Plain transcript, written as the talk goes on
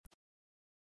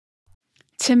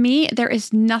To me, there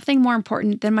is nothing more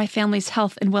important than my family's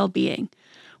health and well-being.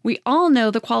 We all know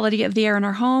the quality of the air in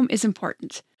our home is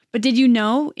important. But did you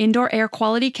know indoor air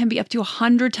quality can be up to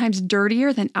 100 times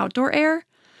dirtier than outdoor air?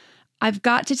 I've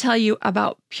got to tell you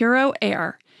about Puro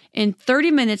Air. In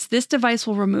 30 minutes, this device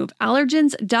will remove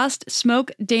allergens, dust, smoke,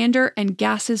 dander, and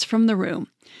gases from the room.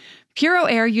 Puro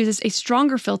Air uses a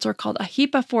stronger filter called a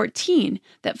HEPA 14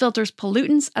 that filters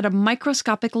pollutants at a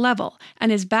microscopic level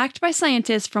and is backed by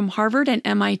scientists from Harvard and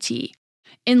MIT.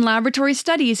 In laboratory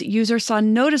studies, users saw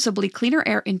noticeably cleaner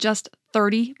air in just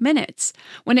 30 minutes.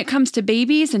 When it comes to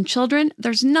babies and children,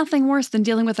 there's nothing worse than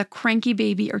dealing with a cranky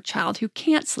baby or child who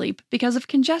can't sleep because of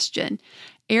congestion.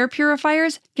 Air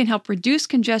purifiers can help reduce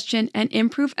congestion and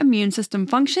improve immune system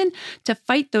function to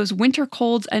fight those winter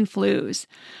colds and flus.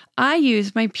 I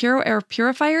use my Puro Air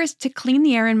purifiers to clean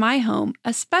the air in my home,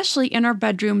 especially in our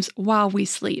bedrooms while we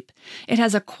sleep. It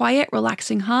has a quiet,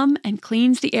 relaxing hum and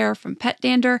cleans the air from pet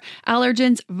dander,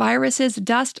 allergens, viruses,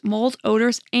 dust, mold,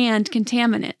 odors, and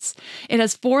contaminants. It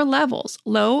has 4 levels: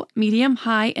 low, medium,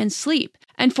 high, and sleep,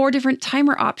 and 4 different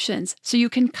timer options, so you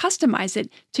can customize it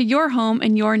to your home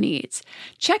and your needs.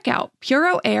 Check out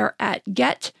Puro Air at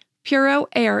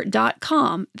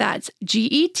getpuroair.com. That's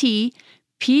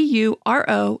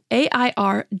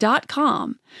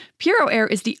GETPUROAIR.com. Puro Air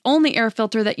is the only air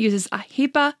filter that uses a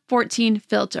HEPA 14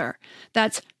 filter.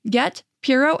 That's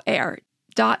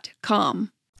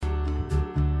getpuroair.com.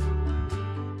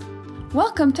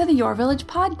 Welcome to the Your Village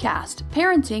podcast,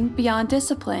 Parenting Beyond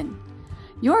Discipline.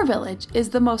 Your Village is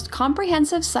the most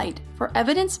comprehensive site for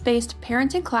evidence-based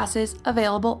parenting classes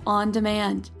available on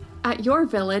demand at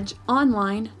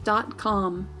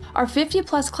yourvillageonline.com. Our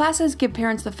 50-plus classes give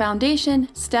parents the foundation,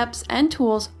 steps, and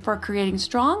tools for creating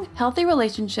strong, healthy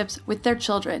relationships with their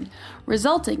children,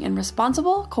 resulting in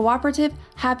responsible, cooperative,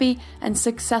 happy, and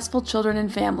successful children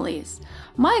and families.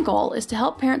 My goal is to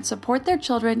help parents support their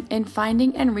children in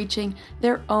finding and reaching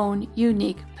their own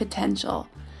unique potential.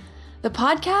 The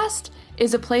podcast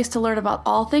is a place to learn about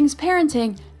all things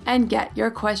parenting and get your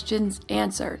questions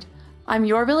answered. I'm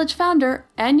Your Village founder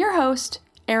and your host,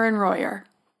 Erin Royer.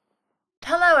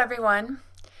 Hello, everyone.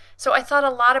 So I thought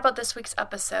a lot about this week's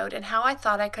episode and how I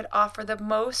thought I could offer the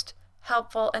most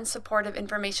helpful and supportive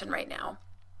information right now.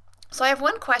 So I have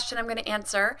one question I'm going to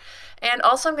answer, and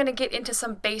also I'm going to get into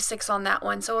some basics on that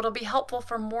one, so it'll be helpful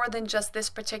for more than just this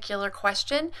particular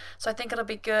question. So I think it'll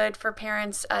be good for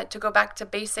parents to go back to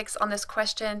basics on this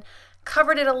question.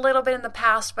 Covered it a little bit in the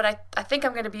past, but I think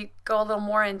I'm going to go a little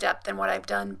more in depth than what I've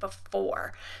done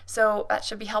before. So that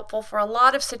should be helpful for a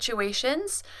lot of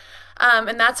situations.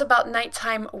 And that's about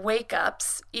nighttime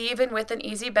wake-ups, even with an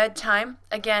easy bedtime.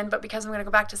 Again, but because I'm going to go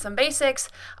back to some basics,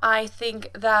 I think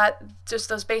that just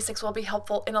those basics will be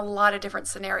helpful in a lot of different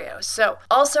scenarios. So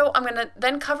also, I'm going to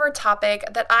then cover a topic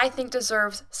that I think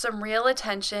deserves some real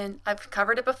attention. I've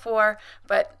covered it before,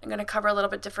 but I'm going to cover a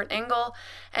little bit different angle.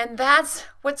 And that's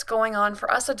what's going on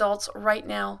for us adults right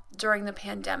now during the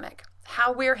pandemic,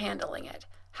 how we're handling it.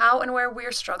 How and where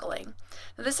we're struggling.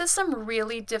 Now, this is some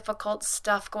really difficult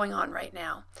stuff going on right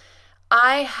now.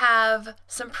 I have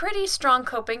some pretty strong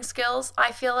coping skills,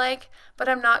 I feel like, but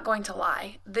I'm not going to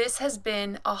lie. This has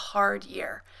been a hard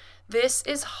year. This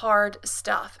is hard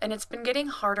stuff, and it's been getting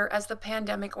harder as the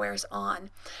pandemic wears on.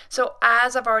 So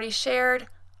as I've already shared,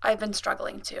 I've been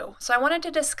struggling too. So I wanted to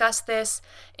discuss this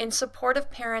in support of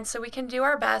parents so we can do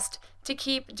our best to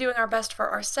keep doing our best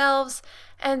for ourselves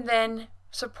and then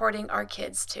supporting our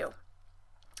kids too.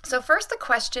 So first, the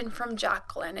question from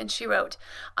Jacqueline, and she wrote,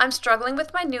 I'm struggling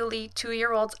with my newly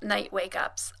 2-year-old's night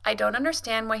wake-ups. I don't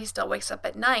understand why he still wakes up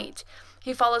at night.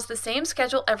 He follows the same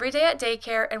schedule every day at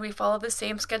daycare, and we follow the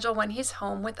same schedule when he's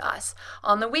home with us,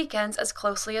 on the weekends as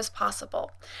closely as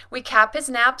possible. We cap his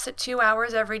naps at 2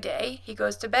 hours every day. He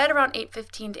goes to bed around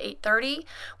 8:15 to 8:30.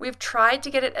 We've tried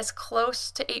to get it as close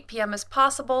to 8 p.m. as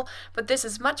possible, but this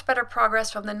is much better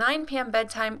progress from the 9 p.m.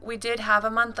 bedtime we did have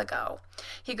a month ago.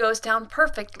 He goes down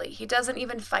perfectly. He doesn't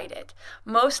even fight it.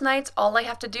 Most nights, all I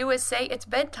have to do is say it's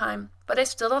bedtime, but I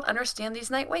still don't understand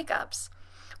these night wake-ups.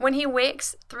 When he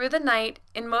wakes through the night,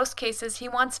 in most cases, he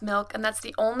wants milk, and that's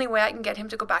the only way I can get him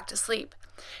to go back to sleep.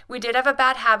 We did have a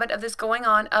bad habit of this going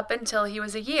on up until he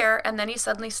was a year, and then he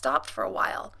suddenly stopped for a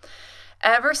while.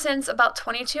 Ever since about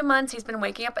 22 months, he's been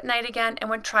waking up at night again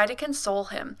and would try to console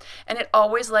him, and it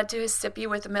always led to his sippy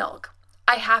with milk.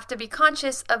 I have to be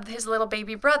conscious of his little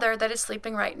baby brother that is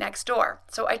sleeping right next door.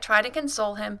 So I try to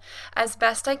console him as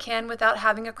best I can without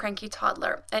having a cranky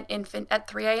toddler, an infant at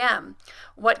 3 a.m.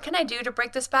 What can I do to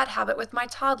break this bad habit with my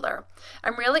toddler?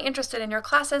 I'm really interested in your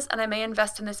classes, and I may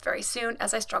invest in this very soon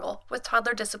as I struggle with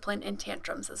toddler discipline and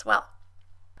tantrums as well.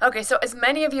 Okay, so as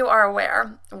many of you are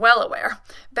aware, well aware,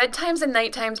 bedtimes and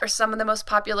night times are some of the most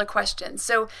popular questions.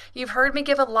 So you've heard me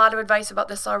give a lot of advice about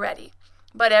this already.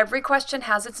 But every question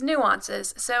has its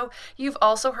nuances, so you've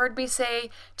also heard me say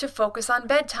to focus on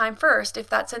bedtime first if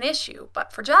that's an issue.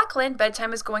 But for Jacqueline,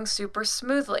 bedtime is going super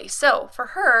smoothly. So for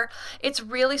her, it's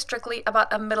really strictly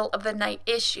about a middle of the night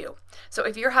issue. So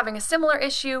if you're having a similar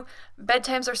issue,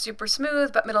 bedtimes are super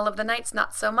smooth, but middle of the night's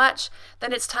not so much,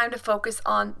 then it's time to focus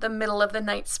on the middle of the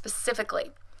night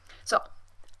specifically. So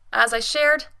as I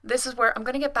shared, this is where I'm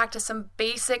going to get back to some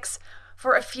basics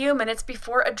for a few minutes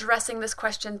before addressing this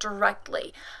question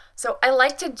directly. So I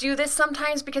like to do this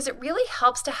sometimes because it really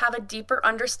helps to have a deeper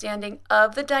understanding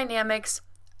of the dynamics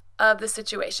of the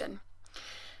situation.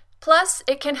 Plus,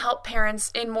 it can help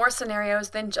parents in more scenarios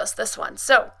than just this one.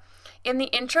 So in the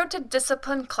Intro to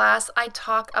Discipline class, I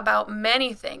talk about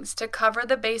many things to cover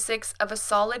the basics of a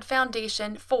solid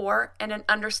foundation for and an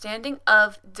understanding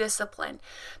of discipline.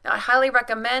 Now, I highly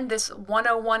recommend this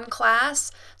 101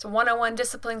 class. It's a 101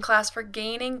 discipline class for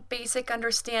gaining basic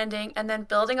understanding and then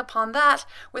building upon that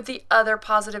with the other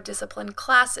positive discipline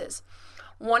classes.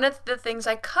 One of the things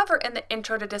I cover in the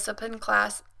Intro to Discipline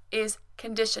class is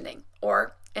conditioning,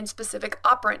 or in specific,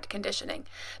 operant conditioning.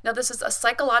 Now, this is a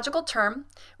psychological term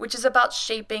which is about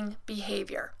shaping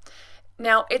behavior.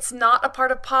 Now, it's not a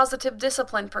part of positive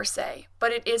discipline per se,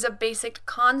 but it is a basic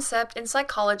concept in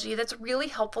psychology that's really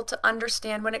helpful to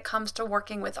understand when it comes to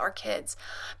working with our kids.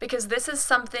 Because this is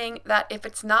something that if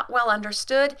it's not well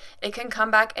understood, it can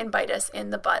come back and bite us in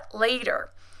the butt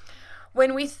later.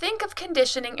 When we think of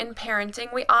conditioning in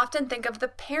parenting, we often think of the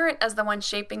parent as the one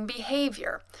shaping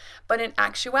behavior. But in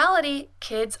actuality,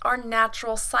 kids are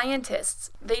natural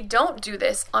scientists. They don't do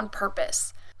this on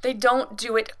purpose. They don't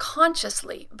do it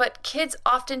consciously, but kids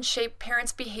often shape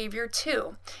parents' behavior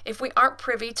too, if we aren't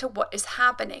privy to what is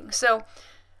happening. So,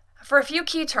 for a few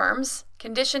key terms,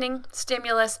 conditioning,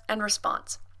 stimulus, and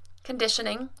response.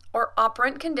 Conditioning, or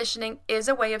operant conditioning, is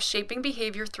a way of shaping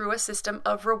behavior through a system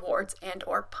of rewards and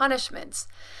or punishments.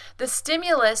 The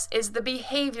stimulus is the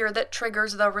behavior that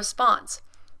triggers the response.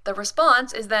 The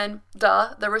response is then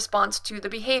the response to the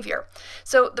behavior.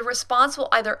 So the response will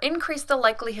either increase the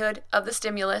likelihood of the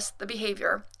stimulus, the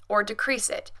behavior, or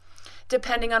decrease it,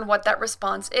 depending on what that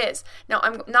response is. Now,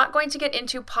 I'm not going to get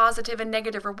into positive and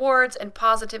negative rewards and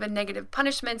positive and negative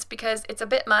punishments because it's a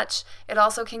bit much. It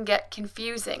also can get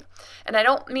confusing. And I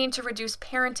don't mean to reduce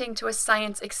parenting to a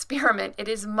science experiment. It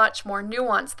is much more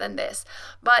nuanced than this.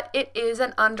 But it is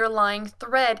an underlying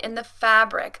thread in the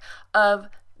fabric of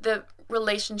the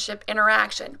relationship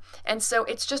interaction. And so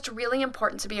it's just really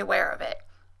important to be aware of it.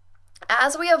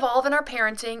 As we evolve in our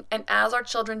parenting and as our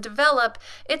children develop,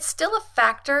 it's still a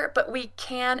factor, but we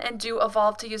can and do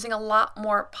evolve to using a lot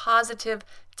more positive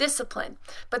discipline.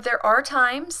 But there are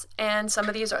times, and some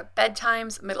of these are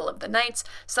bedtimes, middle of the nights,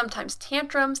 sometimes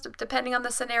tantrums, depending on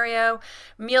the scenario,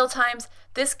 meal times.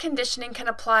 This conditioning can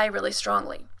apply really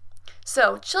strongly.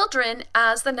 So children,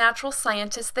 as the natural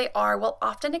scientists they are, will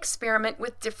often experiment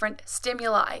with different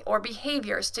stimuli or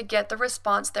behaviors to get the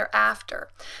response they're after.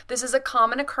 This is a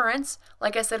common occurrence,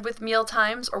 like I said, with meal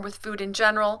times or with food in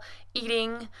general,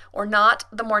 eating or not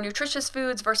the more nutritious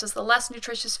foods versus the less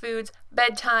nutritious foods,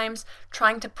 bedtimes,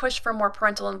 trying to push for more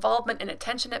parental involvement and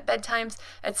attention at bedtimes,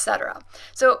 etc.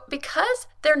 So because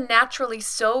they're naturally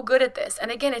so good at this,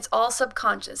 and again, it's all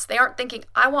subconscious. They aren't thinking,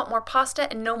 I want more pasta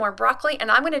and no more broccoli,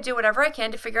 and I'm going to do whatever I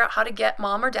can to figure out how to get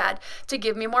mom or dad to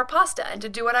give me more pasta and to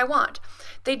do what I want.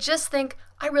 They just think,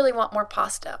 I really want more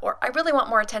pasta, or I really want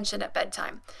more attention at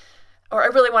bedtime. Or I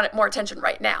really want more attention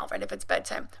right now, right, if it's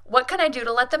bedtime. What can I do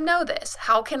to let them know this?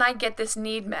 How can I get this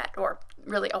need met, or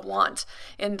really a want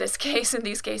in this case, in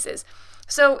these cases?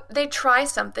 So they try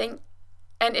something,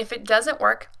 and if it doesn't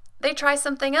work, they try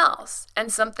something else,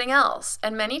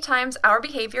 and many times our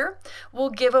behavior will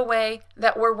give away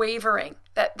that we're wavering,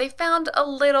 that they found a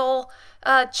little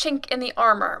chink in the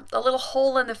armor, a little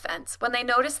hole in the fence. When they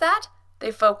notice that,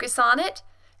 they focus on it,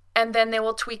 and then they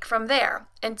will tweak from there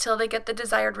until they get the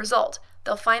desired result.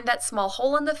 They'll find that small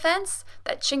hole in the fence,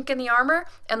 that chink in the armor,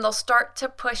 and they'll start to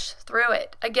push through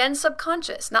it. Again,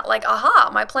 subconscious, not like, aha,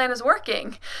 my plan is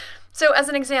working. So as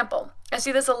an example, I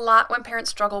see this a lot when parents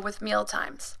struggle with meal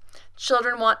times.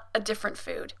 Children want a different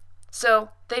food. So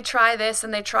they try this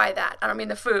and they try that. I don't mean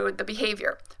the food, the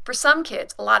behavior. For some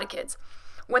kids, a lot of kids,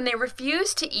 when they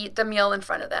refuse to eat the meal in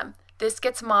front of them, this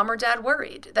gets mom or dad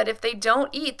worried that if they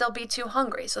don't eat, they'll be too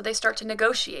hungry. So they start to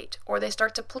negotiate or they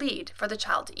start to plead for the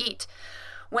child to eat.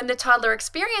 When the toddler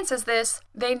experiences this,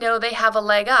 they know they have a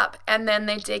leg up, and then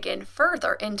they dig in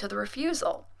further into the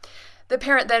refusal. The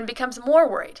parent then becomes more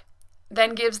worried.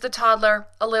 then gives the toddler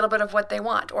a little bit of what they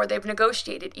want, or they've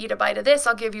negotiated, eat a bite of this,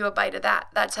 I'll give you a bite of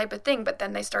that type of thing. But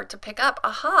then they start to pick up,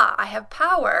 aha, I have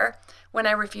power when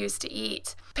I refuse to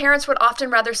eat. Parents would often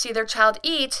rather see their child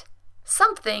eat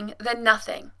something than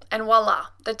nothing. And voila,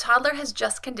 the toddler has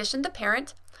just conditioned the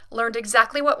parent, learned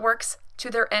exactly what works to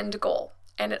their end goal.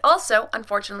 And it also,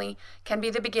 unfortunately, can be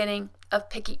the beginning of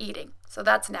picky eating. So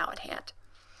that's now at hand.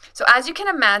 So as you can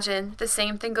imagine, the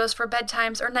same thing goes for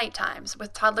bedtimes or night times,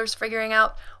 with toddlers figuring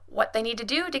out what they need to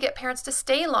do to get parents to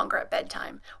stay longer at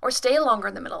bedtime or stay longer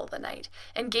in the middle of the night,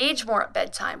 engage more at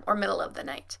bedtime or middle of the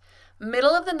night.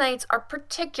 Middle of the nights are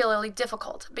particularly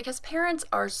difficult because parents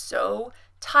are so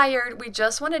tired. We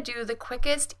just want to do the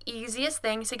quickest, easiest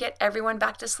thing to get everyone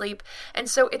back to sleep. And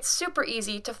so it's super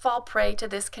easy to fall prey to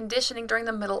this conditioning during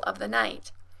the middle of the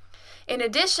night. In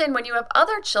addition, when you have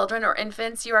other children or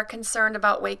infants you are concerned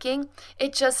about waking,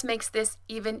 it just makes this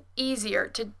even easier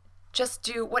to just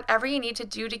do whatever you need to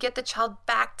do to get the child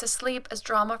back to sleep as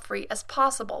drama-free as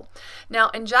possible. Now,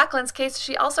 in Jacqueline's case,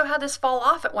 she also had this fall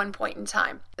off at one point in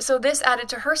time. So this added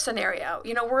to her scenario.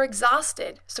 We're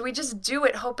exhausted, so we just do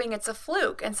it hoping it's a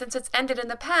fluke. And since it's ended in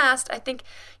the past, I think,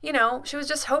 she was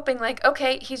just hoping like,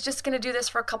 okay, he's just going to do this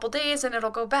for a couple days and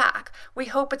it'll go back. We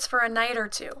hope it's for a night or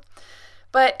two.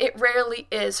 But it rarely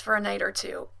is for a night or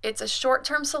two. It's a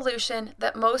short-term solution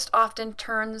that most often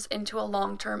turns into a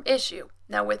long-term issue.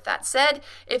 Now, with that said,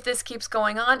 if this keeps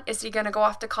going on, is he going to go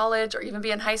off to college or even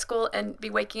be in high school and be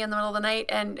waking in the middle of the night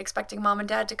and expecting mom and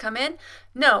dad to come in?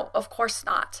 No, of course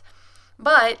not.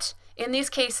 But in these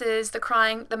cases, the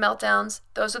crying, the meltdowns,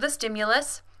 those are the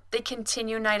stimulus. They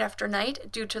continue night after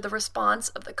night due to the response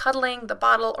of the cuddling, the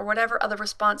bottle, or whatever other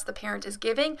response the parent is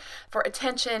giving for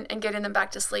attention and getting them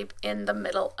back to sleep in the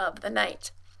middle of the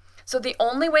night. So the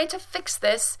only way to fix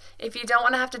this, if you don't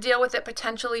want to have to deal with it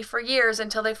potentially for years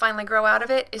until they finally grow out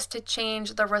of it, is to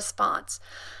change the response.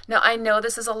 Now, I know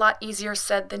this is a lot easier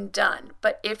said than done,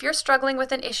 but if you're struggling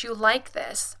with an issue like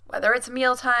this, whether it's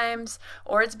meal times,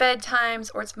 or it's bedtimes,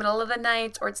 or it's middle of the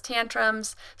night, or it's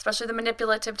tantrums, especially the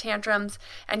manipulative tantrums,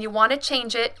 and you want to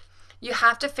change it, you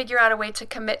have to figure out a way to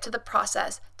commit to the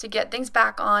process to get things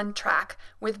back on track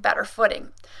with better footing.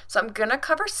 So I'm going to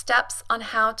cover steps on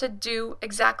how to do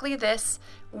exactly this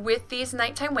with these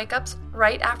nighttime wake-ups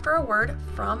right after a word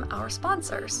from our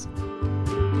sponsors.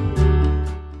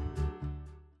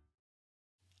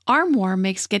 Armoire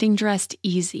makes getting dressed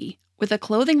easy. With a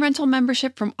clothing rental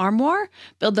membership from Armoire,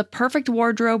 build the perfect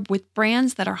wardrobe with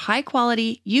brands that are high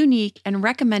quality, unique, and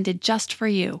recommended just for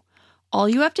you. All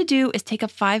you have to do is take a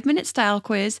 5-minute style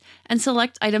quiz and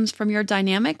select items from your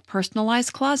dynamic,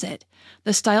 personalized closet.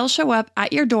 The styles show up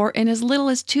at your door in as little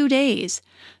as 2 days.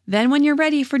 Then when you're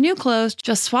ready for new clothes,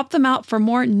 just swap them out for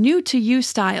more new-to-you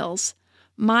styles.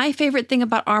 My favorite thing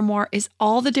about Armoire is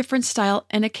all the different style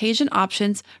and occasion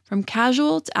options, from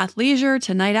casual to athleisure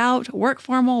to night out, work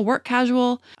formal, work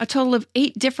casual, a total of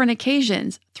 8 different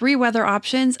occasions, 3 weather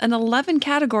options, and 11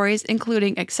 categories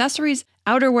including accessories,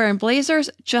 outerwear, and blazers,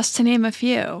 just to name a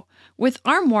few. With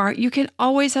Armoire, you can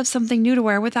always have something new to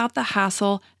wear without the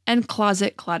hassle and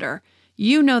closet clutter.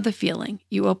 You know the feeling.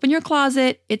 You open your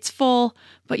closet, it's full,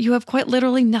 but you have quite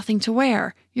literally nothing to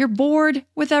wear. You're bored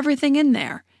with everything in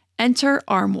there. Enter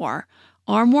Armoire.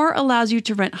 Armoire allows you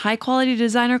to rent high-quality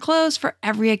designer clothes for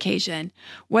every occasion.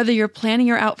 Whether you're planning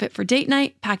your outfit for date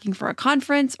night, packing for a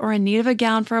conference, or in need of a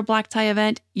gown for a black tie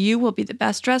event, you will be the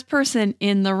best-dressed person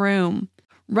in the room.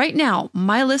 Right now,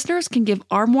 my listeners can give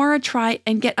Armoire a try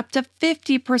and get up to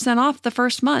 50% off the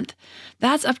first month.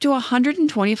 That's up to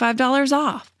 $125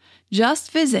 off. Just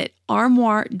visit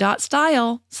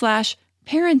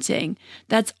armoire.style/parenting.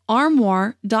 That's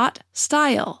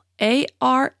armoire.style.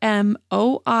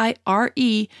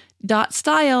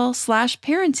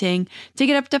 ARMOIRE.style/parenting to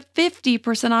get up to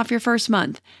 50% off your first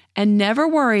month and never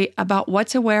worry about what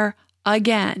to wear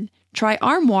again. Try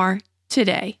Armoire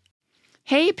today.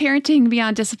 Hey, Parenting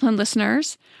Beyond Discipline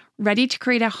listeners. Ready to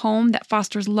create a home that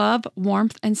fosters love,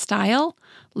 warmth, and style?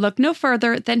 Look no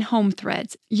further than Home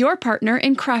Threads, your partner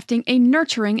in crafting a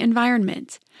nurturing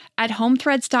environment. At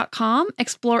HomeThreads.com,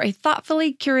 explore a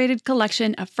thoughtfully curated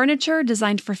collection of furniture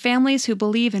designed for families who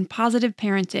believe in positive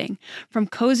parenting. From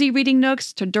cozy reading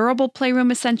nooks to durable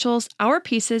playroom essentials, our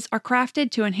pieces are crafted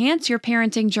to enhance your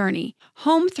parenting journey.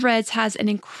 Home Threads has an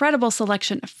incredible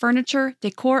selection of furniture,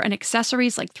 decor, and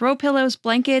accessories like throw pillows,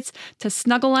 blankets, to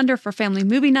snuggle under for family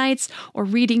movie nights or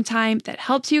reading time that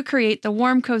helps you create the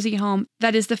warm, cozy home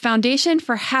that is the foundation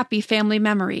for happy family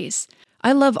memories.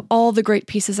 I love all the great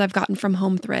pieces I've gotten from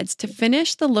Home Threads to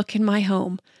finish the look in my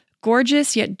home.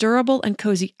 gorgeous yet durable and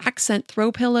cozy accent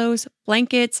throw pillows,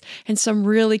 blankets, and some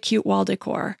really cute wall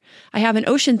decor. I have an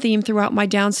ocean theme throughout my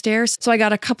downstairs, so I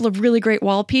got a couple of really great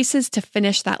wall pieces to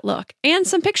finish that look, and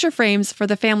some picture frames for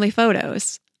the family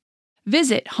photos.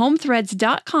 Visit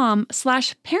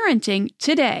homethreads.com/parenting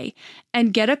today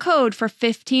and get a code for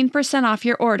 15% off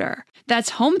your order.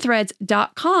 That's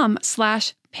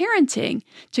homethreads.com/parenting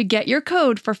to get your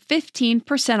code for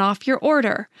 15% off your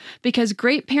order, because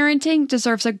great parenting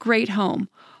deserves a great home.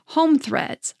 Home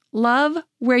Threads. Love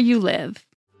where you live.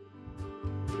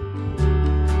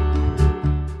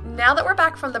 Now that we're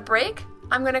back from the break,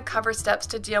 I'm going to cover steps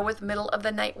to deal with middle of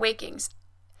the night wakings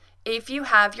if you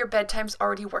have your bedtimes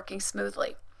already working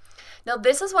smoothly. Now,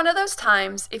 this is one of those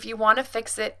times, if you want to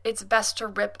fix it, it's best to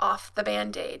rip off the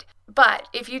Band-Aid. But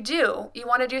if you do, you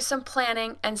want to do some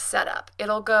planning and setup.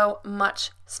 It'll go much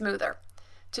smoother.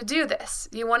 To do this,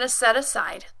 you want to set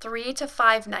aside 3 to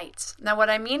 5 nights. Now,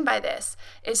 what I mean by this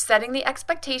is setting the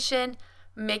expectation,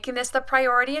 making this the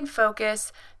priority and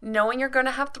focus, knowing you're going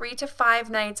to have 3 to 5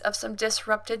 nights of some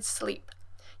disrupted sleep.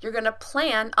 You're going to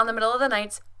plan on the middle of the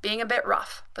nights being a bit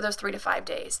rough for those 3 to 5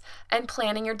 days and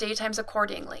planning your daytimes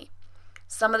accordingly.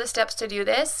 Some of the steps to do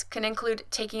this can include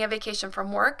taking a vacation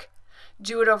from work,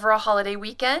 do it over a holiday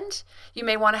weekend. You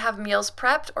may want to have meals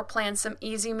prepped or plan some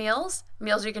easy meals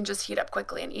you can just heat up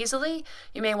quickly and easily.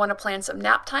 You may want to plan some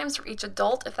nap times for each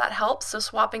adult if that helps, so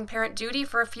swapping parent duty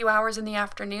for a few hours in the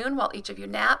afternoon while each of you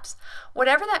naps.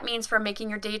 Whatever that means for making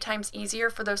your daytimes easier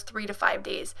for those 3 to 5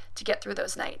 days to get through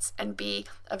those nights and be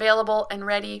available and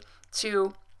ready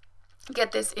to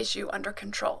get this issue under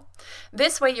control.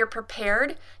 This way you're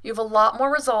prepared, you have a lot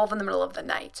more resolve in the middle of the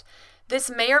night. This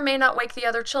may or may not wake the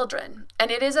other children,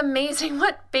 and it is amazing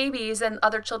what babies and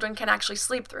other children can actually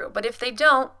sleep through, but if they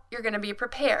don't, you're going to be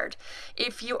prepared.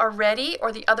 If you are ready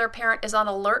or the other parent is on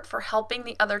alert for helping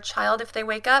the other child if they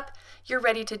wake up, you're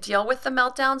ready to deal with the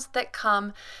meltdowns that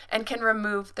come and can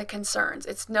remove the concerns.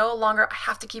 It's no longer, I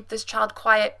have to keep this child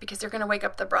quiet because they're going to wake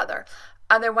up the brother.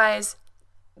 Otherwise,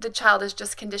 the child is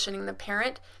just conditioning the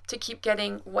parent to keep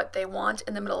getting what they want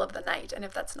in the middle of the night. And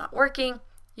if that's not working,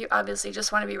 you obviously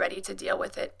just want to be ready to deal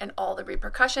with it and all the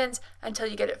repercussions until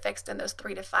you get it fixed in those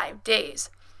 3 to 5 days.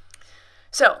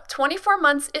 So 24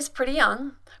 months is pretty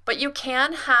young, but you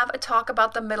can have a talk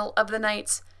about the middle of the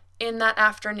nights in that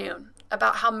afternoon,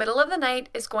 about how middle of the night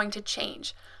is going to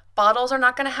change. Bottles are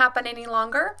not going to happen any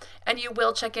longer, and you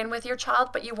will check in with your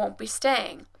child, but you won't be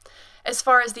staying. As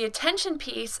far as the attention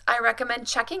piece, I recommend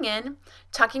checking in,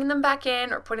 tucking them back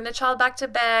in, or putting the child back to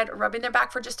bed, or rubbing their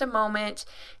back for just a moment.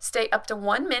 Stay up to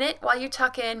 1 minute while you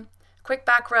tuck in. Quick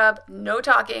back rub, no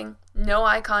talking, no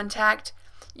eye contact.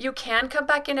 You can come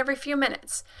back in every few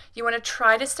minutes. You want to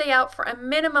try to stay out for a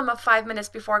minimum of 5 minutes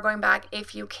before going back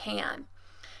if you can.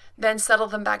 Then settle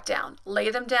them back down.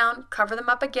 Lay them down, cover them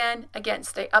up again. Again,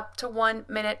 stay up to 1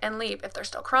 minute and leave. If they're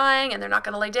still crying and they're not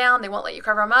going to lay down, they won't let you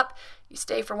cover them up. You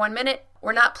stay for 1 minute.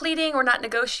 We're not pleading, we're not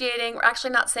negotiating, we're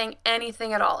actually not saying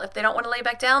anything at all. If they don't want to lay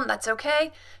back down, that's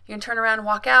okay. You can turn around,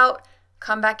 walk out,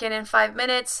 come back in 5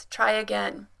 minutes, try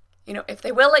again. If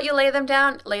they will let you lay them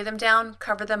down,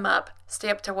 cover them up, stay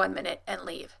up to 1 minute and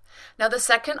leave. Now, the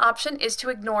second option is to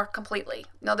ignore completely.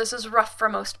 Now, this is rough for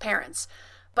most parents.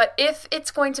 But if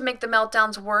it's going to make the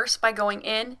meltdowns worse by going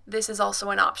in, this is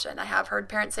also an option. I have heard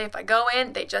parents say if I go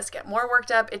in, they just get more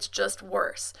worked up, it's just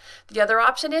worse. The other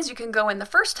option is you can go in the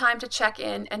first time to check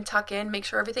in and tuck in, make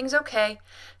sure everything's okay,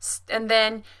 and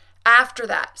then after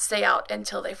that, stay out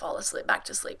until they fall asleep, back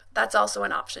to sleep. That's also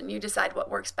an option. You decide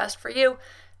what works best for you,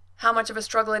 how much of a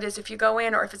struggle it is if you go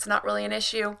in or if it's not really an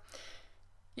issue.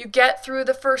 You get through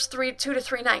the first 2 to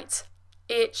 3 nights.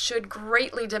 It should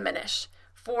greatly diminish.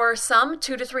 For some,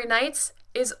 2 to 3 nights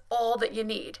is all that you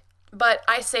need. But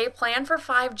I say plan for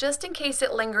 5 just in case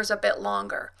it lingers a bit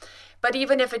longer. But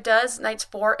even if it does, nights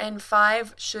 4 and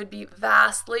 5 should be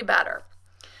vastly better.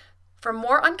 For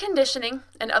more on conditioning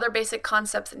and other basic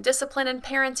concepts in discipline and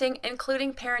parenting,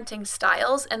 including parenting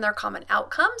styles and their common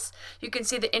outcomes, you can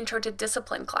see the Intro to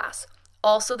Discipline class.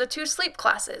 Also the 2 sleep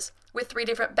classes with 3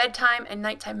 different bedtime and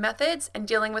nighttime methods and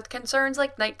dealing with concerns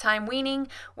like nighttime weaning,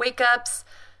 wake-ups,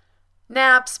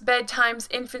 naps, bedtimes,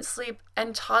 infant sleep,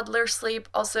 and toddler sleep.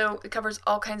 Also, it covers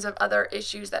all kinds of other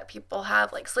issues that people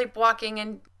have, like sleepwalking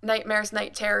and nightmares,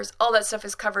 night terrors. All that stuff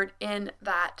is covered in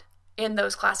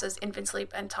those classes, infant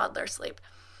sleep and toddler sleep.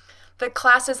 The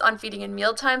classes on feeding and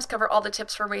meal times cover all the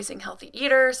tips for raising healthy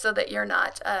eaters so that you're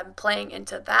not playing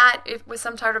into that with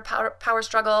some type of power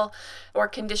struggle or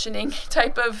conditioning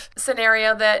type of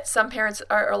scenario that some parents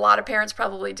or a lot of parents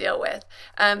probably deal with.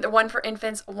 The one for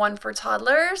infants, one for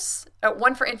toddlers,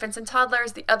 one for infants and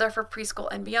toddlers, the other for preschool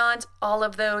and beyond. All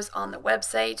of those on the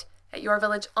website at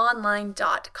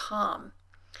yourvillageonline.com.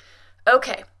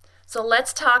 Okay, so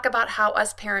let's talk about how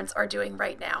us parents are doing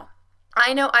right now.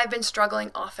 I know I've been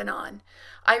struggling off and on.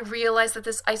 I realize that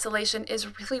this isolation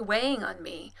is really weighing on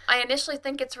me. I initially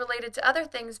think it's related to other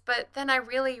things, but then I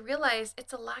really realize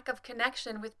it's a lack of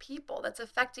connection with people that's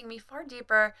affecting me far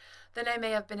deeper than I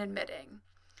may have been admitting.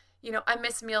 You know, I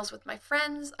miss meals with my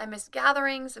friends, I miss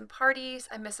gatherings and parties,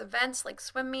 I miss events like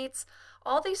swim meets.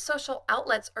 All these social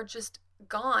outlets are just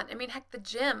gone. I mean, heck, the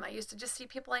gym. I used to just see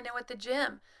people I know at the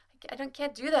gym.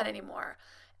 Can't do that anymore.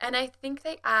 And I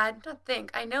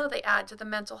know they add to the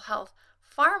mental health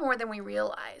far more than we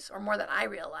realize, or more than I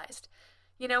realized.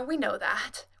 You know, we know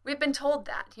that. We've been told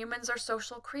that. Humans are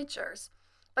social creatures.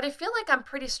 But I feel like I'm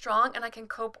pretty strong and I can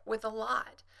cope with a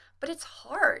lot. But it's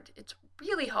hard. It's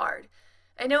really hard.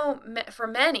 I know for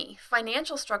many,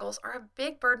 financial struggles are a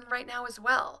big burden right now as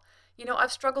well. You know,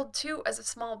 I've struggled too as a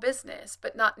small business,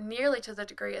 but not nearly to the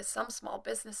degree as some small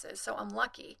businesses, so I'm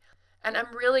lucky. And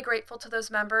I'm really grateful to those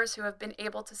members who have been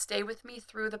able to stay with me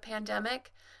through the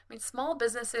pandemic. I mean, small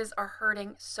businesses are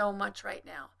hurting so much right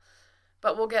now,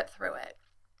 but we'll get through it.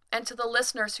 And to the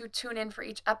listeners who tune in for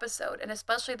each episode, and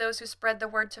especially those who spread the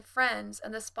word to friends,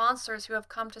 and the sponsors who have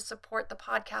come to support the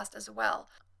podcast as well.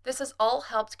 This has all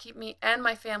helped keep me and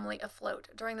my family afloat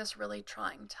during this really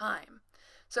trying time.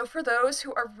 So for those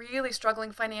who are really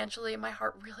struggling financially, my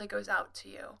heart really goes out to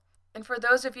you. And for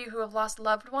those of you who have lost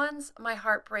loved ones, my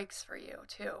heart breaks for you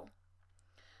too.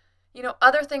 You know,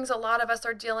 other things a lot of us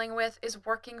are dealing with is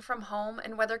working from home,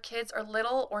 and whether kids are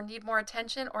little or need more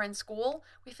attention or in school,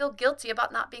 we feel guilty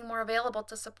about not being more available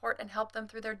to support and help them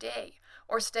through their day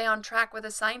or stay on track with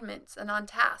assignments and on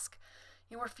task.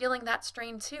 You know, we're feeling that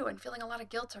strain too and feeling a lot of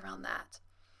guilt around that.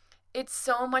 It's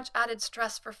so much added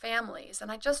stress for families,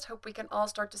 and I just hope we can all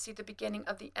start to see the beginning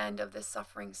of the end of this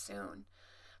suffering soon.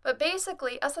 But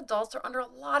basically, us adults are under a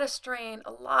lot of strain,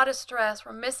 a lot of stress.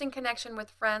 We're missing connection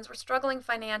with friends. We're struggling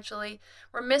financially.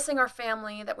 We're missing our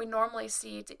family that we normally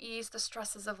see to ease the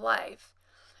stresses of life.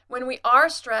 When we are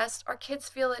stressed, our kids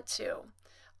feel it too.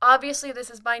 Obviously,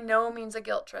 this is by no means a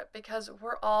guilt trip because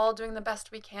we're all doing the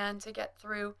best we can to get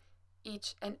through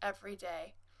each and every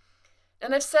day.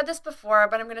 And I've said this before,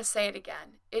 but I'm going to say it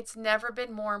again. It's never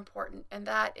been more important, and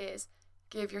that is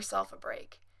give yourself a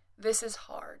break. This is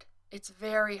hard. It's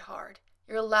very hard.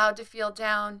 You're allowed to feel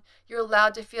down. You're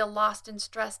allowed to feel lost and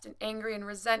stressed and angry and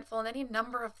resentful and any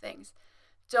number of things.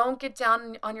 Don't get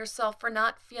down on yourself for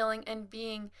not feeling and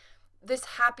being this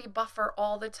happy buffer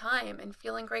all the time and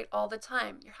feeling great all the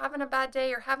time. You're having a bad day,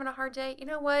 you're having a hard day. You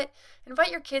know what?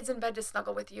 Invite your kids in bed to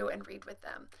snuggle with you and read with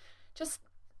them. Just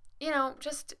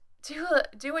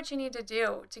do what you need to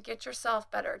do to get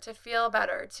yourself better, to feel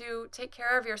better, to take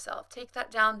care of yourself. Take that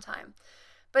downtime.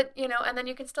 But, and then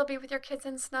you can still be with your kids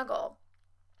and snuggle.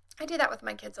 I do that with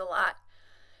my kids a lot.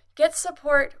 Get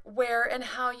support where and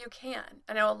how you can.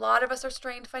 I know a lot of us are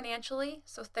strained financially,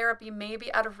 so therapy may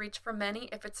be out of reach for many.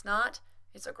 If it's not,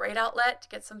 it's a great outlet to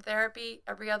get some therapy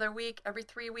every other week, every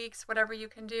 3 weeks, whatever you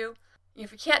can do.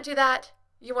 If you can't do that,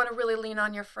 you want to really lean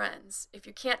on your friends. If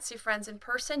you can't see friends in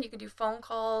person, you can do phone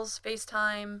calls,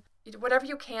 FaceTime, whatever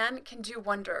you can do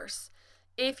wonders.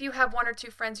 If you have 1 or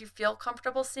 2 friends you feel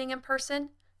comfortable seeing in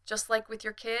person, just like with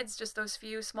your kids, just those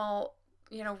few small,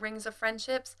 rings of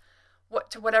friendships,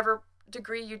 to whatever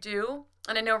degree you do.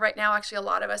 And I know right now, actually, a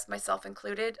lot of us, myself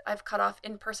included, I've cut off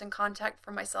in-person contact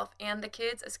for myself and the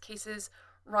kids as cases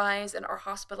rise and our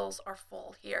hospitals are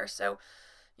full here. So,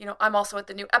 I'm also at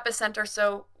the new epicenter,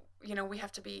 so, we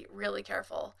have to be really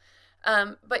careful.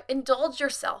 But indulge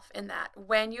yourself in that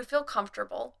when you feel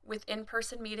comfortable with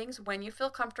in-person meetings, when you feel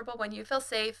comfortable, when you feel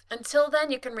safe. Until then,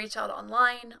 you can reach out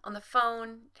online, on the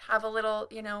phone, have a little,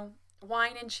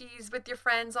 wine and cheese with your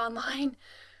friends online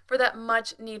for that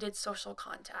much needed social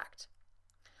contact.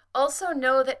 Also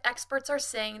know that experts are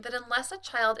saying that unless a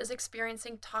child is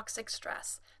experiencing toxic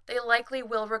stress, they likely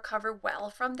will recover well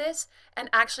from this and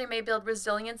actually may build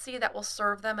resiliency that will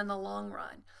serve them in the long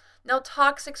run. Now,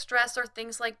 toxic stress are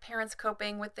things like parents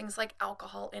coping with things like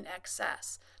alcohol in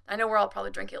excess. I know we're all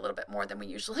probably drinking a little bit more than we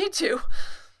usually do.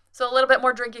 So a little bit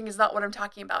more drinking is not what I'm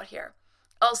talking about here.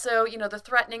 Also, the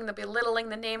threatening, the belittling,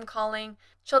 the name calling.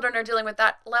 Children are dealing with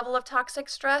that level of toxic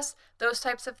stress, those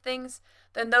types of things,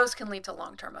 then those can lead to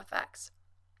long-term effects.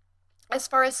 As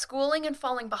far as schooling and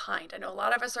falling behind, I know a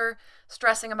lot of us are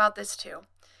stressing about this too.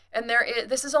 And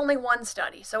this is only one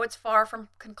study, so it's far from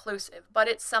conclusive, but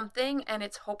it's something and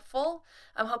it's hopeful.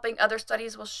 I'm hoping other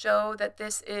studies will show that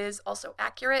this is also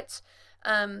accurate.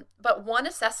 But one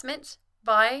assessment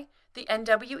by the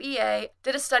NWEA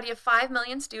did a study of 5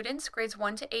 million students, grades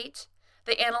 1 to 8.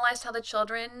 They analyzed how the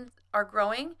children are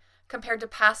growing compared to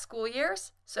past school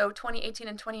years, so 2018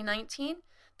 and 2019.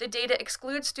 The data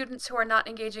excludes students who are not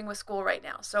engaging with school right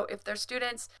now. So if they're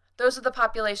students, those are the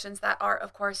populations that are,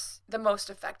 of course, the most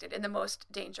affected, in the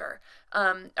most danger,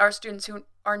 are students who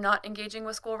are not engaging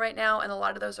with school right now, and a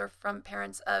lot of those are from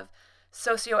parents of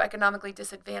socioeconomically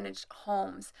disadvantaged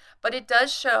homes. But it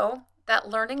does show that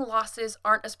learning losses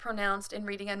aren't as pronounced in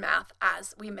reading and math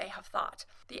as we may have thought.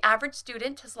 The average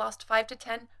student has lost 5 to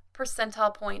 10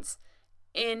 percentile points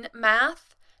in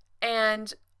math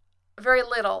and very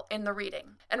little in the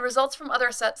reading. And results from other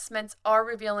assessments are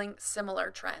revealing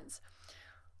similar trends.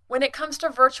 When it comes to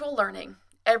virtual learning,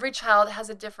 every child has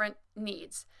a different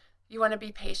needs. You want to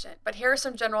be patient, but here are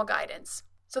some general guidance.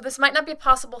 So this might not be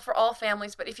possible for all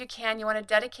families, but if you can, you want to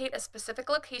dedicate a specific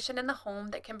location in the home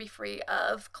that can be free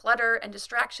of clutter and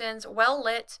distractions, well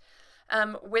lit,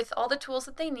 with all the tools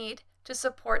that they need to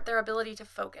support their ability to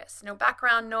focus. No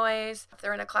background noise. If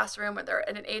they're in a classroom where they're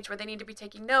at an age where they need to be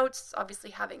taking notes,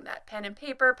 obviously having that pen and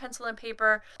paper, pencil and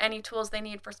paper, any tools they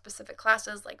need for specific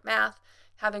classes like math,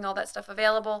 having all that stuff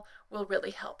available will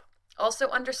really help. Also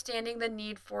understanding the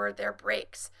need for their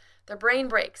breaks. Their brain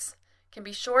breaks can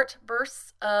be short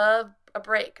bursts of a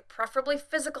break, preferably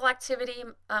physical activity.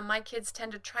 My kids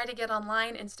tend to try to get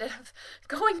online instead of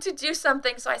going to do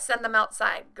something, so I send them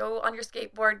outside. Go on your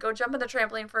skateboard, go jump on the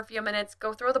trampoline for a few minutes,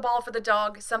 go throw the ball for the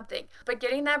dog, something. But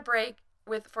getting that break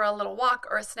for a little walk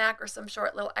or a snack or some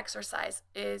short little exercise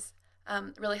is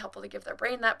really helpful to give their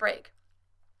brain that break.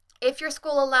 If your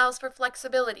school allows for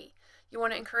flexibility, you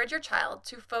want to encourage your child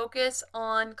to focus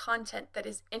on content that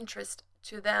is interest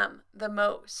to them the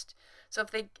most. So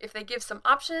if they give some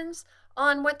options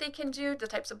on what they can do, the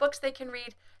types of books they can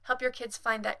read, help your kids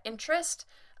find that interest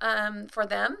for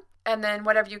them, and then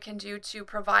whatever you can do to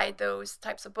provide those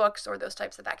types of books or those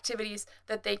types of activities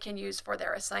that they can use for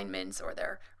their assignments or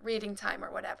their reading time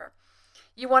or whatever.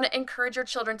 You want to encourage your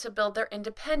children to build their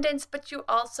independence, but you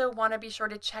also want to be sure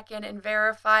to check in and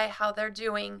verify how they're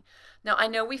doing. Now, I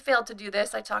know we failed to do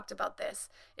this. I talked about this.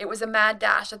 It was a mad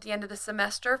dash at the end of the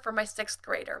semester for my 6th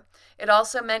grader. It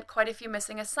also meant quite a few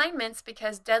missing assignments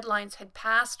because deadlines had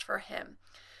passed for him.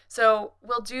 So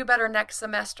we'll do better next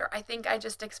semester. I think I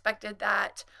just expected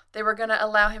that they were going to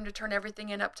allow him to turn everything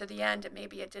in up to the end, and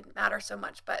maybe it didn't matter so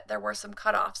much, but there were some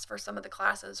cutoffs for some of the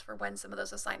classes for when some of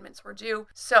those assignments were due.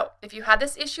 So if you had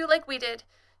this issue like we did,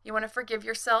 you want to forgive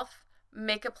yourself,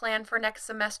 make a plan for next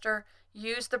semester,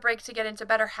 use the break to get into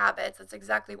better habits. That's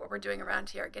exactly what we're doing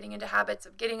around here, getting into habits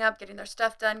of getting up, getting their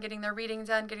stuff done, getting their reading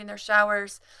done, getting their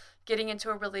showers, getting into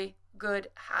a really good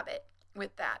habit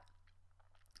with that.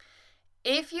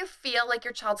 If you feel like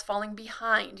your child's falling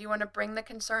behind, you want to bring the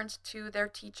concerns to their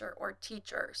teacher or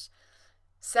teachers.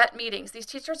 Set meetings. These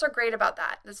teachers are great about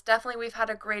that. We've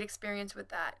had a great experience with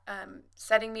that.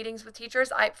 Setting meetings with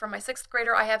teachers. For my 6th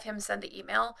grader, I have him send the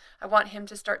email. I want him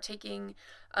to start taking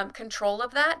control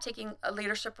of that, taking a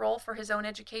leadership role for his own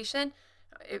education.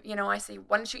 I say,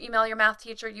 why don't you email your math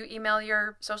teacher, you email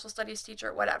your social studies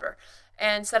teacher, whatever,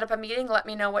 and set up a meeting. Let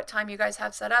me know what time you guys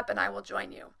have set up, and I will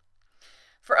join you.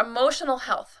 For emotional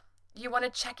health, you want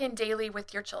to check in daily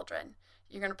with your children.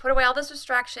 You're going to put away all those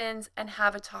distractions and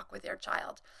have a talk with your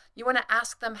child. You want to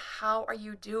ask them, how are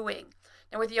you doing?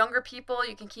 Now, with younger people,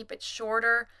 you can keep it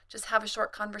shorter. Just have a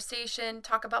short conversation,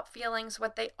 talk about feelings,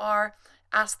 what they are,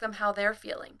 ask them how they're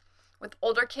feeling. With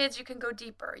older kids, you can go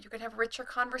deeper. You can have richer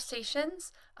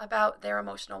conversations about their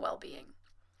emotional well-being.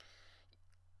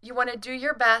 You want to do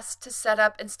your best to set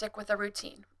up and stick with a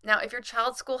routine. Now, if your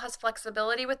child's school has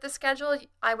flexibility with the schedule,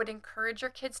 I would encourage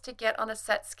your kids to get on a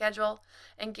set schedule,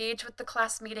 engage with the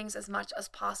class meetings as much as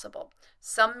possible.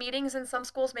 Some meetings in some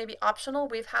schools may be optional.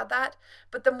 We've had that.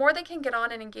 But the more they can get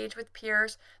on and engage with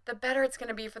peers, the better it's going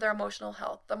to be for their emotional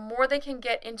health. The more they can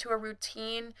get into a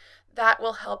routine, that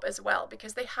will help as well,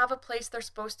 because they have a place they're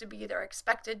supposed to be, they're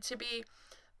expected to be.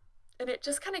 And it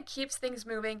just kind of keeps things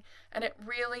moving, and it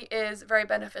really is very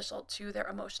beneficial to their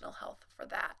emotional health for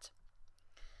that.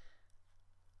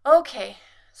 Okay,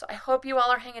 so I hope you all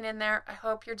are hanging in there. I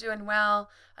hope you're doing well.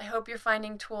 I hope you're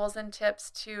finding tools and tips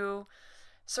to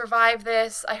survive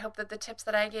this. I hope that the tips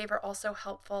that I gave are also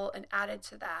helpful and added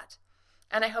to that.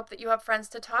 And I hope that you have friends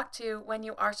to talk to when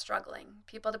you are struggling,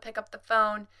 people to pick up the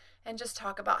phone and just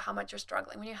talk about how much you're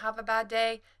struggling. When you have a bad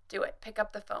day, do it. Pick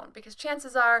up the phone, because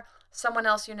chances are someone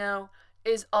else you know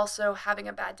is also having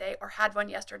a bad day or had one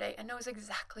yesterday and knows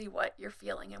exactly what you're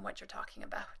feeling and what you're talking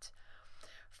about.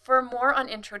 For more on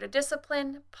Intro to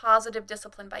Discipline, positive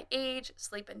discipline by age,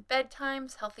 sleep and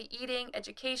bedtimes, healthy eating,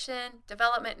 education,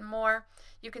 development, and more,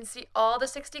 you can see all the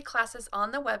 60 classes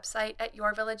on the website at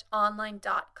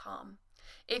yourvillageonline.com.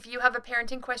 If you have a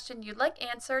parenting question you'd like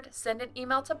answered, send an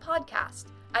email to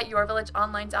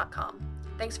podcast@yourvillageonline.com.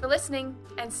 Thanks for listening,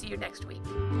 and see you next week.